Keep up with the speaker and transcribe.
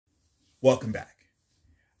Welcome back.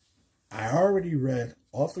 I already read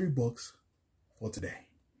all 3 books for today,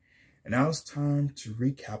 and now it's time to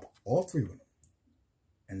recap all 3 of them,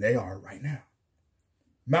 and they are right now.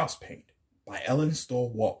 Mouse Paint by Ellen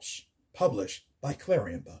Stoll Walsh, published by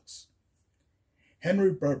Clarion Books.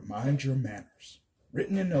 Henry Burt Mind Your Manners,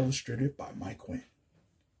 written and illustrated by Mike Wynn,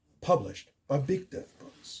 published by Big Death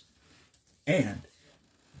Books. And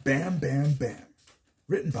Bam Bam Bam,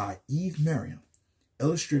 written by Eve Merriam,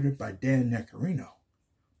 illustrated by Dan Neccarino,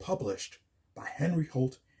 published by Henry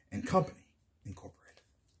Holt and Company, Incorporated.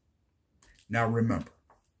 Now remember,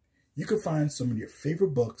 you can find some of your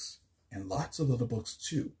favorite books and lots of other books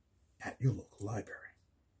too at your local library.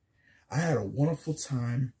 I had a wonderful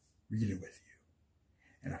time reading with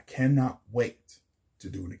you, and I cannot wait to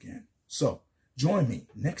do it again. So join me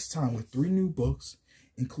next time with 3 new books,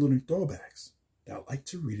 including throwbacks that I'd like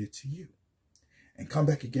to read it to you. And come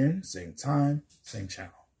back again, same time, same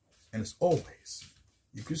channel. And as always,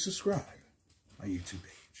 you can subscribe my YouTube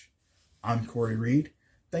page. I'm Corey Reed.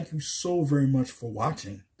 Thank you so very much for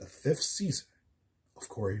watching the 5th season of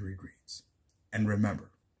Corey Reed Reads. And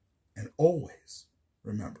remember, and always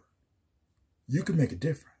remember, you can make a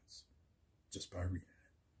difference just by reading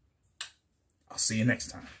it. I'll see you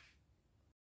next time.